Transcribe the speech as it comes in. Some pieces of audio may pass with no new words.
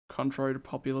Contrary to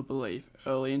popular belief,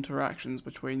 early interactions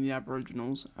between the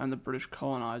Aboriginals and the British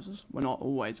colonisers were not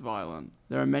always violent.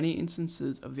 There are many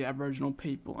instances of the Aboriginal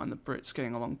people and the Brits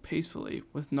getting along peacefully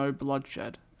with no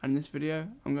bloodshed, and in this video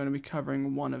I'm going to be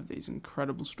covering one of these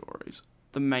incredible stories.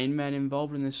 The main man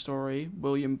involved in this story,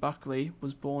 William Buckley,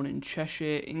 was born in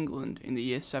Cheshire, England in the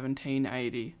year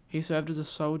 1780. He served as a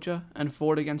soldier and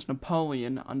fought against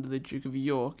Napoleon under the Duke of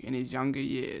York in his younger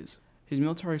years. His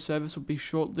military service would be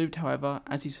short-lived, however,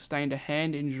 as he sustained a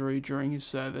hand injury during his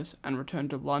service and returned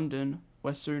to London,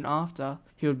 where soon after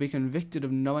he would be convicted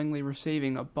of knowingly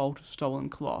receiving a bolt of stolen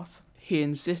cloth. He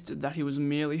insisted that he was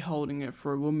merely holding it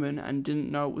for a woman and didn't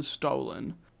know it was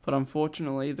stolen, but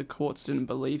unfortunately the courts didn't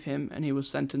believe him and he was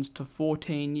sentenced to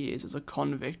 14 years as a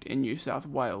convict in New South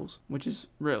Wales, which is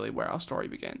really where our story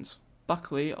begins.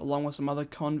 Buckley, along with some other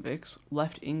convicts,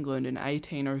 left England in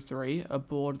 1803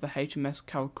 aboard the HMS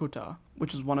Calcutta,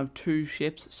 which was one of two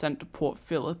ships sent to Port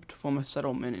Phillip to form a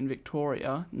settlement in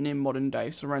Victoria near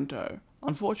modern-day Sorrento.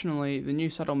 Unfortunately, the new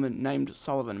settlement, named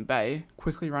Sullivan Bay,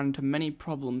 quickly ran into many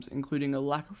problems, including a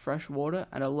lack of fresh water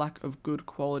and a lack of good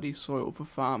quality soil for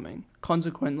farming.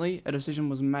 Consequently, a decision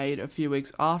was made a few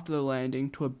weeks after the landing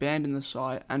to abandon the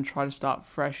site and try to start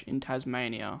fresh in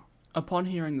Tasmania. Upon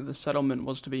hearing that the settlement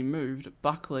was to be moved,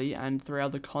 Buckley and 3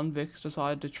 other convicts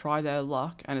decided to try their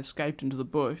luck and escaped into the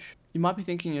bush. You might be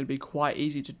thinking it'd be quite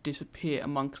easy to disappear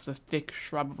amongst the thick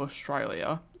shrub of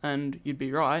Australia, and you'd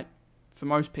be right, for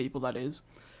most people that is.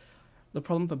 The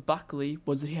problem for Buckley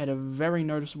was that he had a very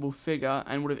noticeable figure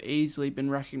and would have easily been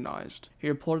recognised. He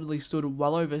reportedly stood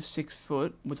well over 6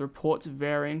 foot, with reports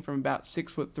varying from about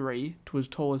 6'3" to as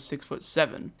tall as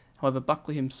 6'7". However,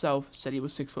 Buckley himself said he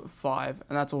was 6'5",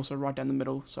 and that's also right down the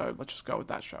middle, so let's just go with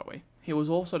that, shall we? He was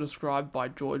also described by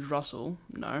George Russell,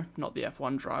 no, not the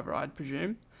F1 driver I'd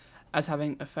presume, as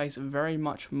having a face very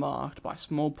much marked by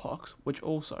smallpox, which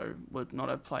also would not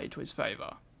have played to his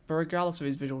favour. But regardless of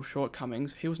his visual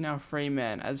shortcomings, he was now a free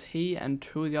man, as he and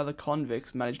 2 of the other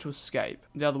convicts managed to escape,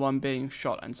 the other one being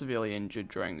shot and severely injured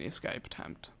during the escape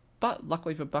attempt. But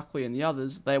luckily for Buckley and the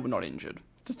others, they were not injured.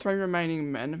 The 3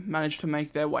 remaining men managed to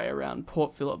make their way around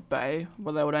Port Phillip Bay,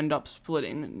 where they would end up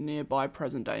splitting nearby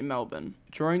present-day Melbourne.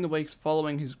 During the weeks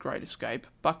following his great escape,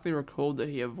 Buckley recalled that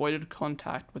he avoided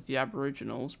contact with the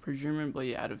Aboriginals,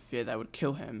 presumably out of fear they would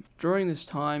kill him. During this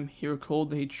time, he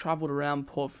recalled that he travelled around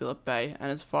Port Phillip Bay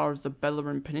and as far as the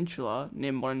Bellarine Peninsula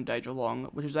near modern-day Geelong,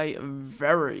 which is a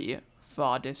very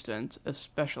far distance,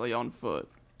 especially on foot.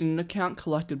 In an account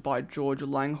collected by George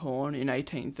Langhorne in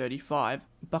 1835,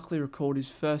 Buckley recalled his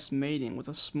first meeting with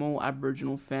a small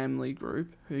Aboriginal family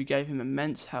group who gave him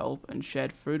immense help and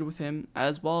shared food with him,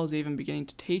 as well as even beginning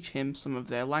to teach him some of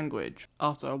their language.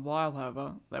 After a while,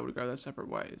 however, they would go their separate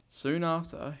ways. Soon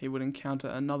after, he would encounter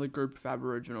another group of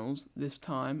Aboriginals, this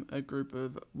time a group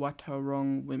of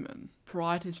Wautharong women.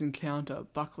 Prior to this encounter,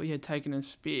 Buckley had taken a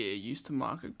spear used to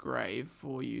mark a grave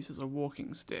for use as a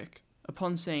walking stick.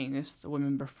 Upon seeing this, the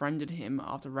women befriended him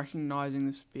after recognising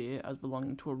the spear as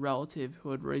belonging to a relative who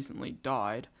had recently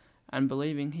died, and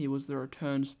believing he was the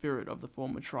returned spirit of the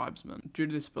former tribesman. Due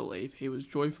to this belief, he was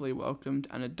joyfully welcomed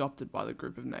and adopted by the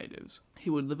group of natives.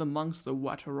 He would live amongst the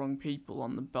Wautharong people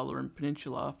on the Bellarine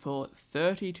Peninsula for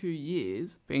 32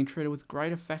 years, being treated with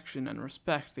great affection and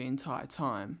respect the entire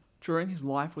time. During his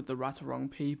life with the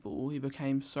Wautharong people, he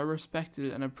became so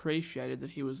respected and appreciated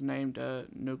that he was named a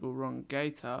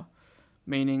Ngurungaeta,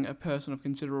 meaning a person of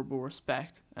considerable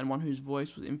respect, and one whose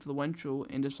voice was influential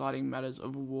in deciding matters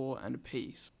of war and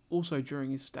peace. Also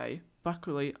during his stay,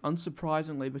 Buckley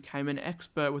unsurprisingly became an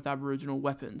expert with Aboriginal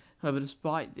weapons. However,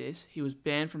 despite this, he was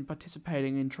banned from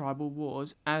participating in tribal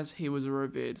wars as he was a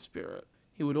revered spirit.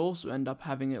 He would also end up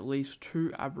having at least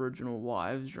 2 Aboriginal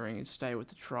wives during his stay with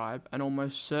the tribe, and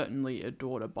almost certainly a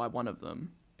daughter by one of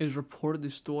them. It is reported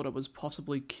this daughter was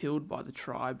possibly killed by the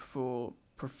tribe for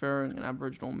preferring an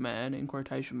Aboriginal man, in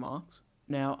quotation marks.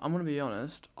 Now, I'm going to be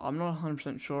honest, I'm not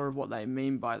 100% sure of what they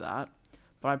mean by that,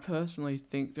 but I personally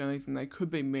think the only thing they could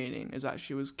be meaning is that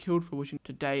she was killed for wishing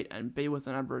to date and be with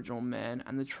an Aboriginal man,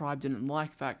 and the tribe didn't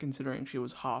like that considering she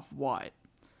was half white.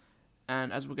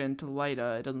 And as we'll get into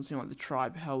later, it doesn't seem like the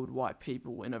tribe held white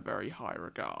people in a very high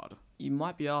regard. You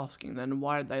might be asking then,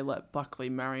 why did they let Buckley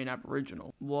marry an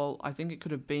Aboriginal? Well, I think it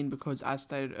could have been because, as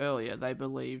stated earlier, they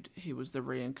believed he was the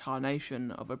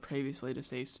reincarnation of a previously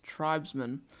deceased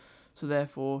tribesman, so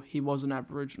therefore he was an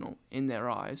Aboriginal in their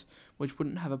eyes, which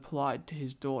wouldn't have applied to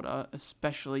his daughter,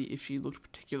 especially if she looked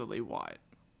particularly white.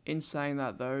 In saying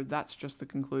that though, that's just the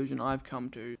conclusion I've come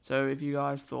to, so if you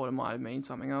guys thought it might have meant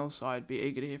something else, I'd be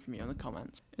eager to hear from you in the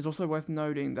comments. It's also worth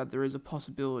noting that there is a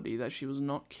possibility that she was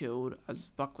not killed, as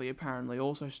Buckley apparently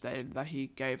also stated that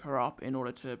he gave her up in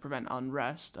order to prevent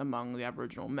unrest among the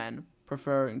Aboriginal men,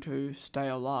 preferring to stay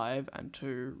alive and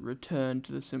to return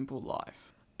to the simple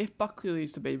life. If Buckley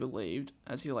is to be believed,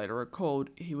 as he later recalled,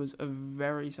 he was a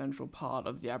very central part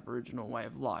of the Aboriginal way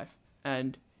of life,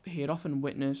 and he had often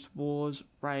witnessed wars,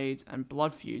 raids, and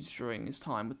blood feuds during his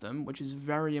time with them, which is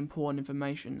very important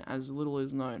information as little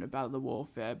is known about the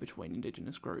warfare between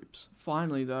Indigenous groups.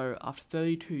 Finally though, after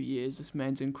 32 years, this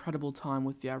man's incredible time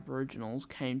with the Aboriginals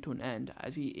came to an end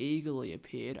as he eagerly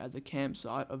appeared at the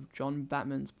campsite of John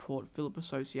Batman's Port Phillip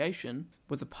Association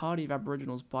with a party of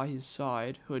Aboriginals by his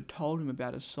side who had told him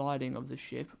about a sighting of the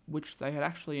ship which they had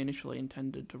actually initially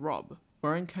intended to rob.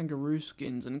 Wearing kangaroo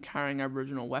skins and carrying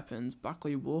Aboriginal weapons,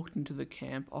 Buckley walked into the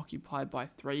camp occupied by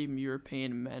 3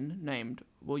 European men named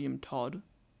William Todd,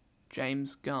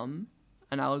 James Gum,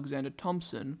 and Alexander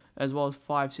Thompson, as well as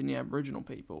 5 Sydney Aboriginal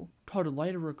people. Todd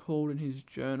later recalled in his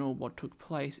journal what took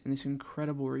place in this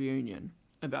incredible reunion.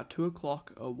 About 2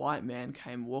 o'clock, a white man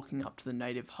came walking up to the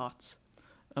native huts.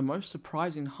 A most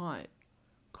surprising height.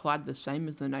 Clad the same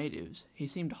as the natives, he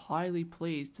seemed highly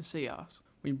pleased to see us.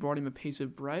 We brought him a piece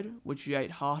of bread, which he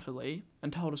ate heartily,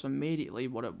 and told us immediately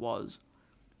what it was.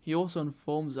 He also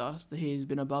informs us that he has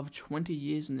been above 20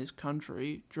 years in this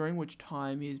country, during which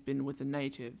time he has been with the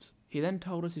natives. He then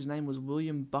told us his name was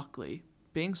William Buckley.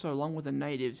 Being so long with the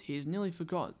natives, he has nearly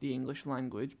forgot the English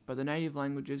language, but the native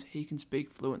languages he can speak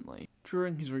fluently.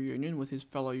 During his reunion with his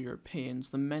fellow Europeans,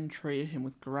 the men treated him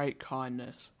with great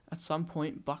kindness. At some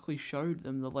point, Buckley showed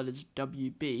them the letters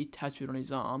WB tattooed on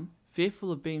his arm.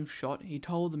 Fearful of being shot, he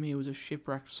told them he was a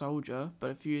shipwrecked soldier, but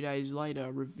a few days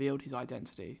later revealed his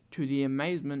identity, to the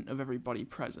amazement of everybody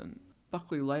present.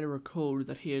 Buckley later recalled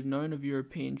that he had known of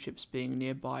European ships being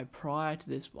nearby prior to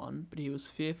this one, but he was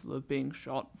fearful of being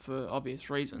shot for obvious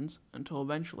reasons, until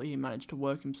eventually he managed to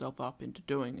work himself up into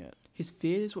doing it. His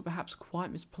fears were perhaps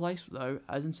quite misplaced though,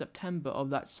 as in September of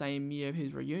that same year of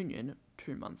his reunion,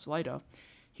 2 months later,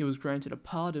 he was granted a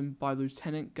pardon by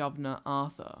Lieutenant Governor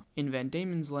Arthur in Van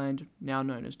Diemen's Land, now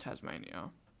known as Tasmania.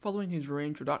 Following his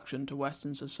reintroduction to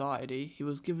Western society, he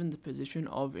was given the position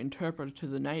of interpreter to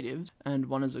the natives and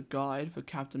one as a guide for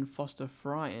Captain Foster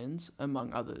Fryans,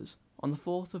 among others. On the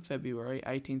 4th of February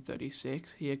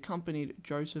 1836, he accompanied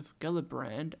Joseph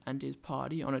Gellibrand and his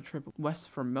party on a trip west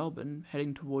from Melbourne,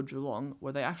 heading toward Geelong,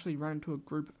 where they actually ran into a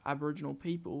group of Aboriginal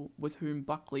people with whom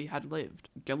Buckley had lived.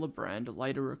 Gellibrand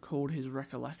later recalled his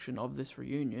recollection of this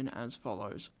reunion as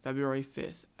follows. February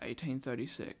 5th,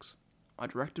 1836. I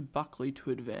directed Buckley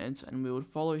to advance, and we would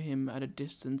follow him at a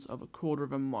distance of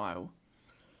 1/4 mile.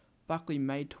 Buckley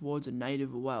made towards a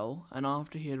native well, and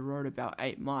after he had rowed about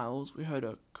 8 miles, we heard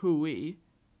a coo-ee.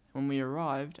 When we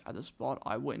arrived at the spot,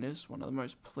 I witnessed one of the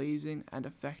most pleasing and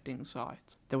affecting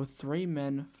sights. There were 3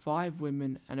 men, 5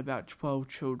 women, and about 12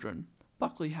 children.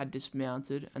 Buckley had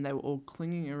dismounted, and they were all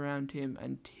clinging around him,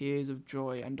 and tears of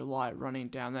joy and delight running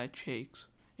down their cheeks.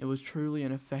 It was truly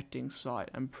an affecting sight,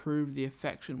 and proved the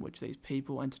affection which these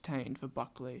people entertained for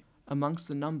Buckley. Amongst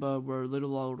the number were a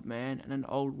little old man and an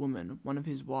old woman, one of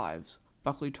his wives.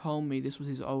 Buckley told me this was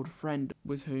his old friend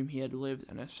with whom he had lived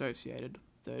and associated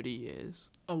 30 years.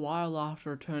 A while after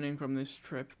returning from this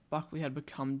trip, Buckley had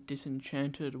become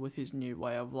disenchanted with his new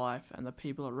way of life and the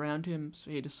people around him,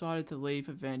 so he decided to leave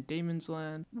for Van Diemen's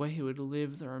Land, where he would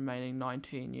live the remaining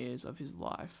 19 years of his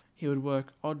life. He would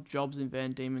work odd jobs in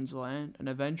Van Diemen's Land and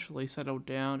eventually settled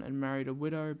down and married a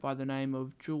widow by the name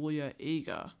of Julia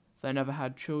Eager. They never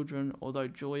had children, although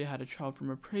Julia had a child from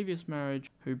a previous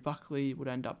marriage who Buckley would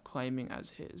end up claiming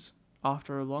as his.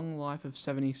 After a long life of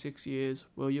 76 years,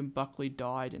 William Buckley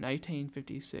died in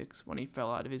 1856 when he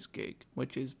fell out of his gig,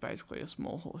 which is basically a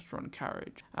small horse-drawn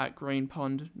carriage, at Green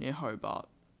Pond near Hobart.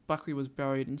 Buckley was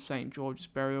buried in St. George's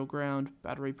Burial Ground,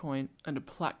 Battery Point, and a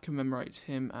plaque commemorates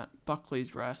him at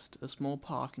Buckley's Rest, a small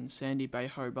park in Sandy Bay,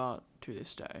 Hobart, to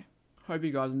this day. Hope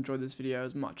you guys enjoyed this video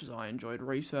as much as I enjoyed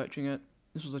researching it.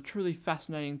 This was a truly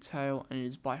fascinating tale, and it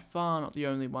is by far not the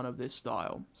only one of this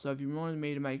style, so if you wanted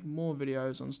me to make more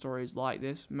videos on stories like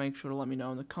this, make sure to let me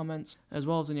know in the comments, as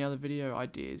well as any other video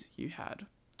ideas you had.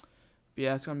 But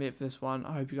yeah, that's going to be it for this one.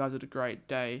 I hope you guys had a great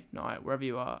day, night, wherever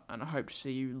you are, and I hope to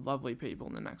see you lovely people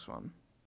in the next one.